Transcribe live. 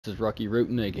This is Rocky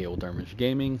Roten, aka Old Timers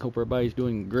Gaming. Hope everybody's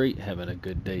doing great, having a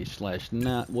good day slash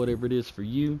night, whatever it is for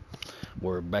you.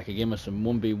 We're back again with some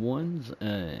 1v1s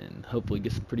and hopefully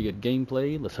get some pretty good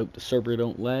gameplay. Let's hope the server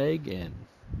don't lag and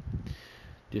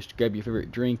just grab your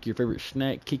favorite drink, your favorite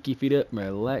snack, kick your feet up, and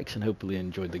relax, and hopefully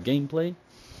enjoy the gameplay.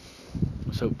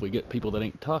 Let's hope we get people that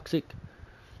ain't toxic.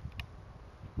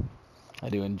 I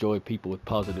do enjoy people with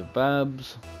positive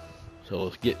vibes. So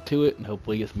let's get to it and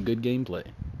hopefully get some good gameplay.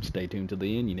 Stay tuned to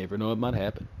the end, you never know what might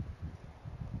happen.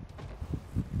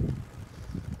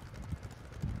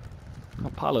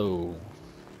 Apollo.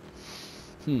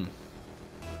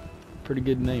 Pretty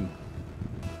good name.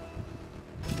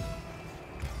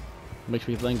 Makes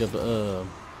me think of the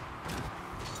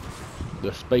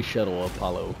space shuttle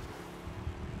Apollo.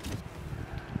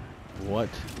 What?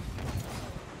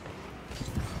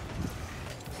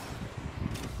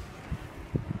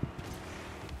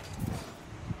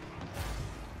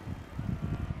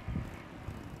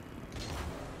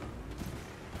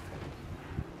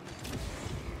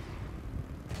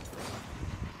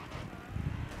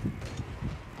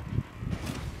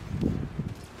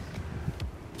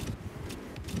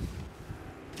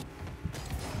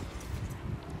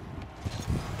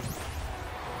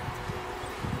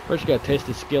 First you gotta test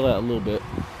his skill out a little bit.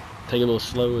 Take it a little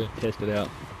slow and test it out.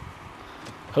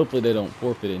 Hopefully they don't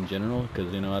forfeit in general,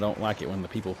 because you know I don't like it when the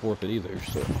people forfeit either,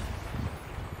 so.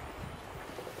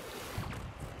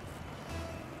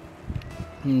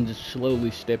 And just slowly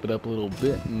step it up a little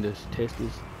bit and just test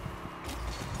his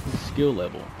skill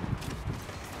level.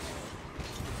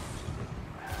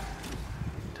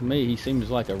 To me, he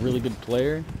seems like a really good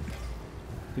player.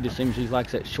 He just seems he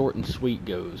likes that short and sweet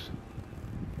goes.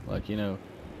 Like, you know.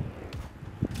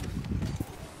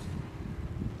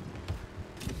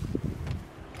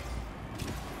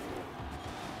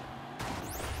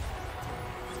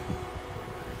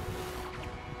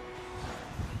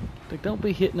 Like, don't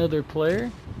be hitting other player.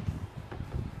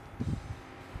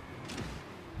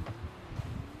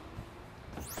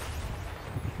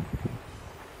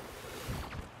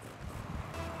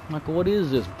 Like, what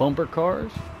is this? Bumper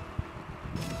cars?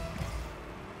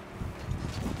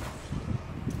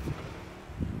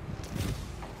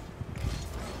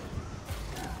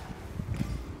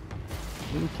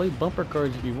 You can play bumper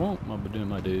cars if you want, my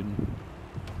dude.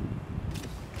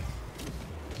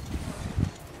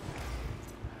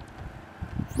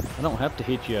 I don't have to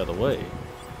hit you out of the way,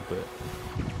 but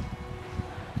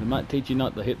it might teach you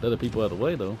not to hit the other people out of the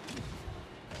way, though.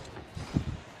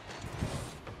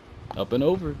 Up and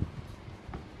over.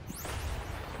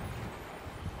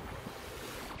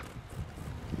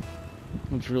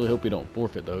 I just really hope he don't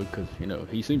forfeit, though, because, you know,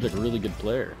 he seems like a really good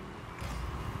player.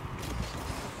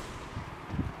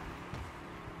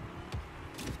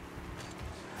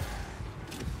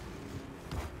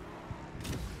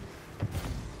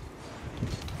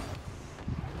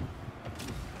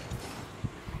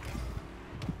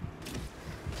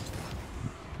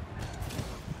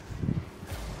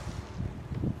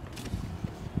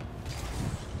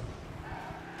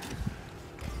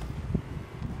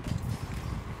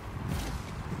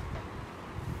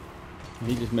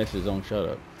 He just messed his own shot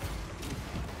up.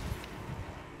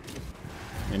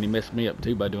 And he messed me up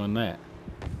too by doing that.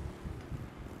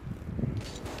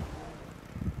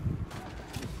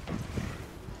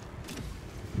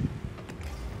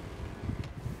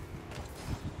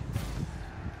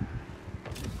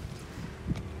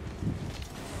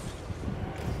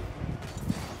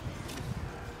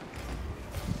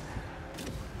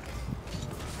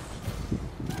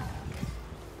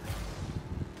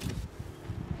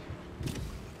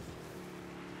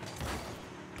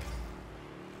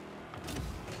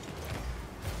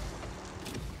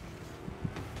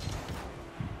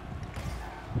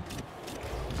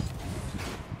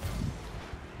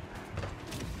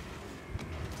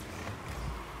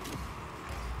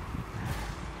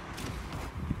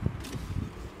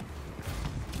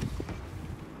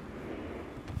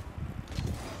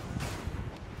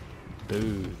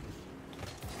 Dude.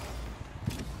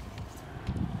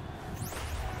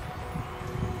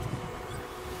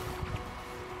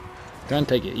 Trying to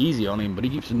take it easy on him, but he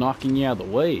keeps knocking you out of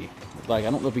the way. Like,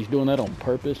 I don't know if he's doing that on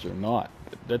purpose or not.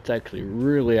 But that's actually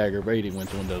really aggravating when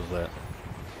someone does that.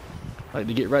 Like,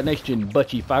 to get right next to you and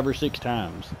butt you 5 or 6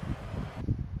 times.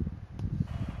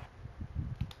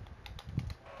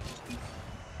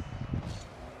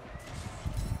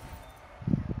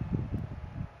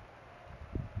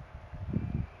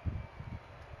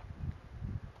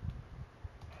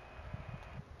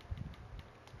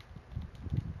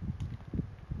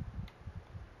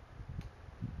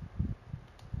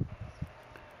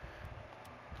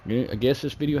 Yeah, I guess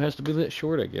this video has to be that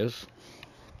short, I guess.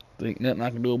 Think nothing I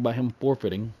can do about him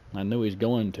forfeiting. I know he's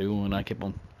going to, and I kept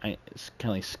on it's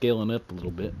kind of scaling up a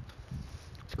little bit.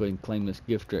 Let's go ahead and claim this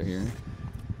gift right here.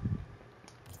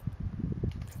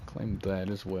 Claim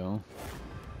that as well.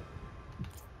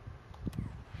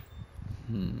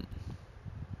 I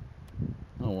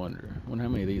wonder how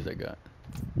many of these I got.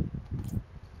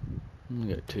 I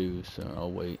got 2, so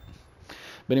I'll wait.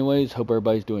 But anyways, hope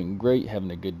everybody's doing great,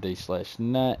 having a good day /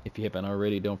 night. If you haven't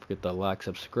already, don't forget to like,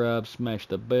 subscribe, smash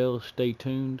the bell, stay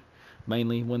tuned.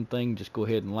 Mainly one thing, just go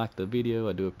ahead and like the video.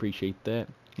 I do appreciate that.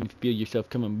 And if you feel yourself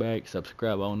coming back,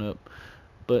 subscribe on up.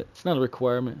 But it's not a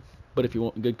requirement. But if you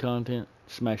want good content,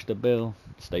 smash the bell,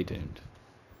 stay tuned.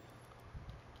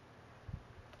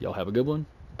 Y'all have a good one.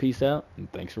 Peace out,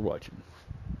 and thanks for watching.